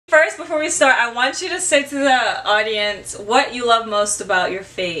first, before we start, I want you to say to the audience what you love most about your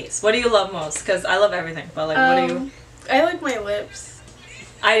face. What do you love most? Because I love everything, but like, what do you? I like my lips.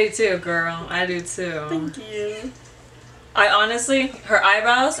 I do too, girl. I do too. Thank you. I honestly, her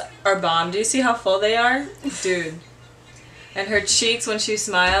eyebrows are bomb. Do you see how full they are? Dude. And her cheeks when she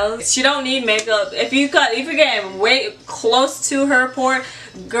smiles. She don't need makeup. If you get way close to her pore,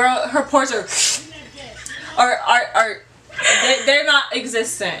 girl, her pores are they're not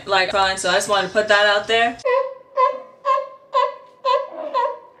existent. Like, fine, so I just wanted to put that out there.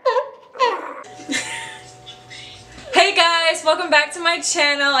 Hey guys, welcome back to my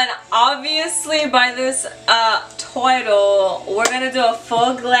channel, and obviously by this title, we're gonna do a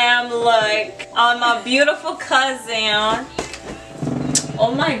full glam look on my beautiful cousin.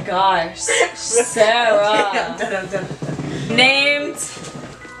 Oh my gosh, Sarah. Okay, I'm done. Named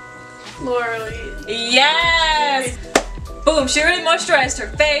Laura. Yes! Boom, she really moisturized her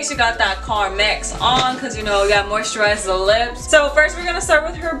face. She got that Carmex on because, you know, you gotta moisturize the lips. So first we're gonna start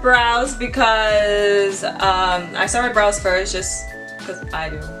with her brows because I start with brows first just because I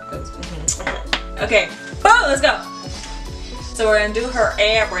do. Okay, boom, let's go. So we're gonna do her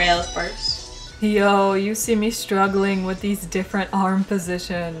eyebrows first. Yo, you see me struggling with these different arm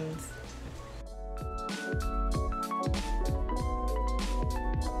positions.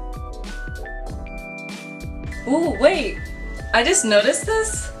 Ooh, wait. I just noticed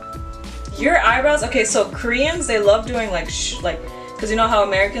this. Your eyebrows, okay, so Koreans, they love doing like, because you know how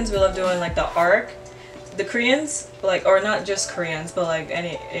Americans, we love doing like the arc. The Koreans, like, or not just Koreans, but like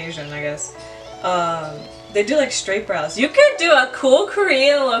any Asian, I guess. They do like straight brows. You could do a cool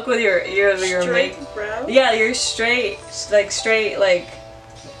Korean look with your straight brows? Yeah, your straight, like,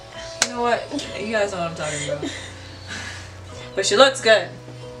 you know what? You guys know what I'm talking about. But she looks good.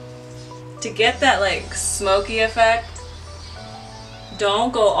 To get that like smoky effect,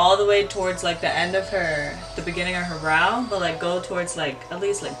 don't go all the way towards like the end of the beginning of her brow, but like go towards like at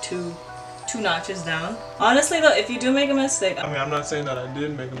least like two notches down. Honestly though, if you do make a mistake, I mean, I'm not saying that I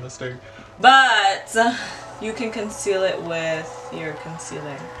did make a mistake, but you can conceal it with your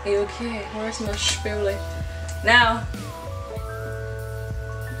concealer. Okay, where's my spoolie? Now,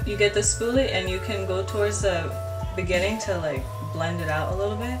 you get the spoolie and you can go towards the beginning to like blend it out a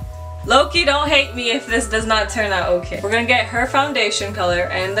little bit. Loki, don't hate me if this does not turn out okay. We're gonna get her foundation color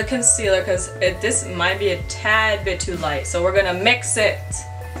and the concealer because this might be a tad bit too light. So we're gonna mix it.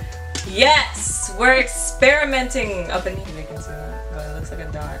 Yes! We're experimenting up in here. You can see that. Oh, it looks like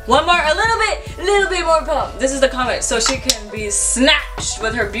a dot. One more, a little bit more pump. This is the comment, so she can be snatched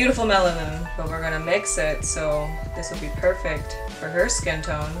with her beautiful melanin. But we're gonna mix it, so this will be perfect for her skin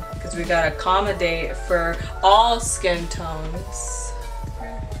tone because we gotta accommodate for all skin tones.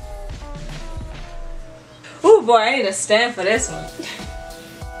 Ooh boy, I need a stand for this one.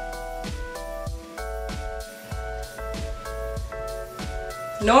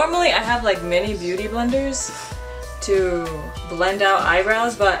 Normally I have like mini beauty blenders to blend out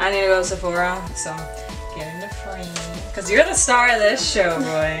eyebrows, but I need to go to Sephora, so get in the frame. Cause you're the star of this show,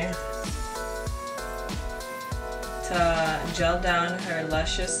 boy. To gel down her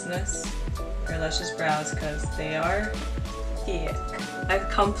lusciousness, her luscious brows, cause they are thick. I've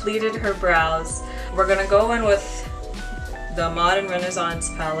completed her brows. We're gonna go in with the Modern Renaissance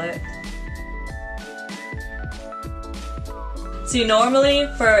palette. See, normally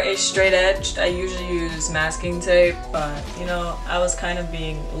for a straight edge, I usually use masking tape, but you know, I was kind of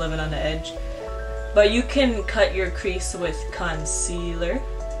living on the edge. But you can cut your crease with concealer.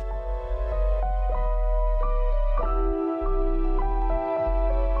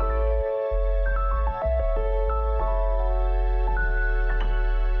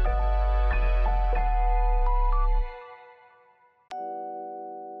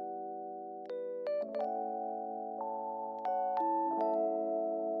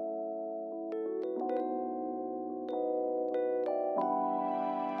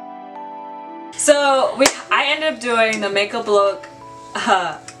 So I ended up doing the makeup look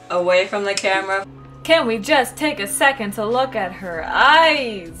away from the camera. Can we just take a second to look at her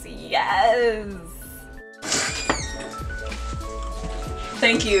eyes? Yes!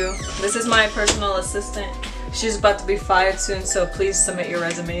 Thank you. This is my personal assistant. She's about to be fired soon, so please submit your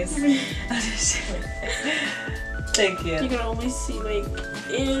resumes. Thank you. You can only see like,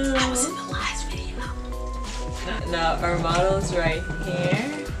 ew. I was in the last video. Now our model's right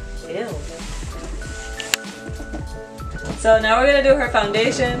here. Ew. So now we're gonna do her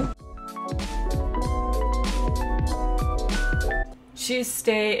foundation. She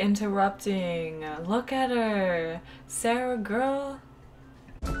stay interrupting. Look at her. Sarah girl.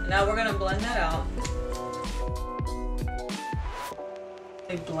 Now we're gonna blend that out.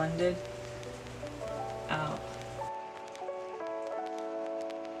 Like blended out.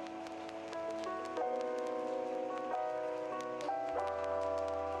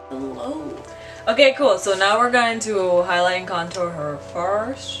 Hello. Okay, cool. So now we're going to highlight and contour her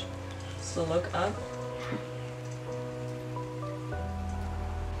first. So look up.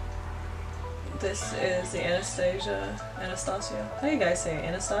 This is the Anastasia. How do you guys say it?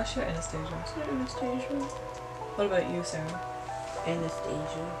 Anastasia? Anastasia? Anastasia. What about you, Sarah?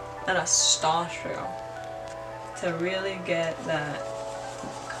 Anastasia. Anastasia. To really get that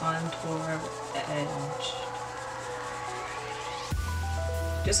contour edge.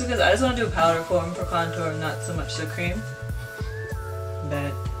 Just because I just want to do powder form for contour, not so much the cream.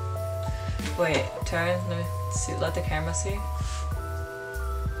 But wait, turn. Let me see. Let the camera see.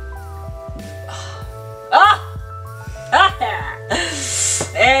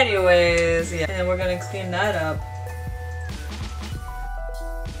 Anyways, yeah. And we're gonna clean that up.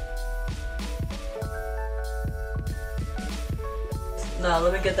 Now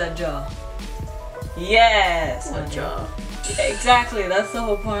let me get that jaw. Yes! What jaw? Exactly, that's the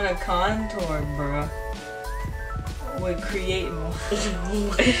whole point of contour, bruh. We create more.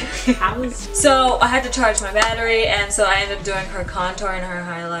 So I had to charge my battery, and so I ended up doing her contour and her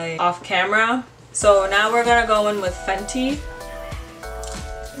highlight off camera. So now we're gonna go in with Fenty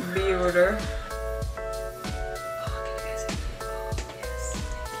Beauty.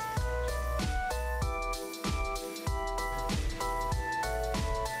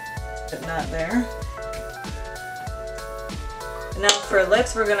 But not there. Now for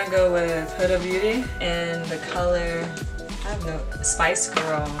lips, we're gonna go with Huda Beauty and the color, I have no, Spice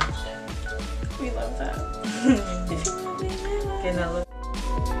Girl. We love that. Getting that lip.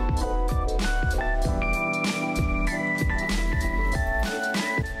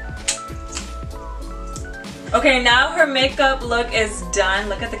 Okay, now her makeup look is done.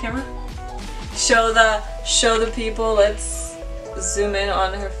 Look at the camera. Show the people. Let's zoom in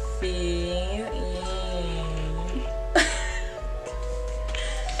on her feet.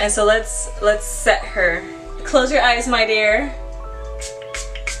 And so let's set her. Close your eyes, my dear.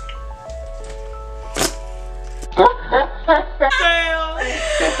 No,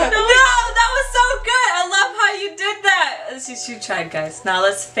 that was so good. I love how you did that. She tried, guys. Now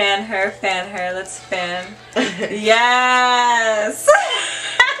let's fan her. Let's fan. Yes.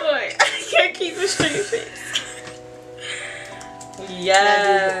 Wait, I can't keep a straight face.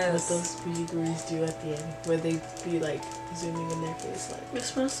 Yes. What those beauty gurus do at the end, where they be like zooming in their face, like. It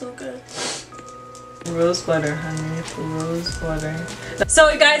smells so good. Rose butter, honey. Rose butter.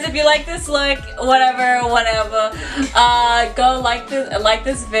 So guys, if you like this look, whatever, go like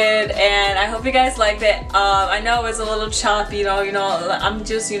this vid, and I hope you guys liked it. I know it was a little choppy, you know, I'm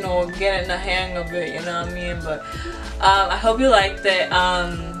just, getting the hang of it, you know what I mean? But I hope you liked it.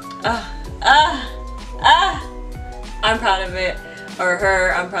 I'm proud of it, or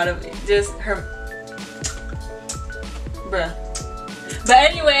her. I'm proud of it. Just her, bruh. But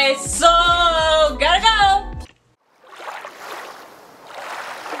anyway, so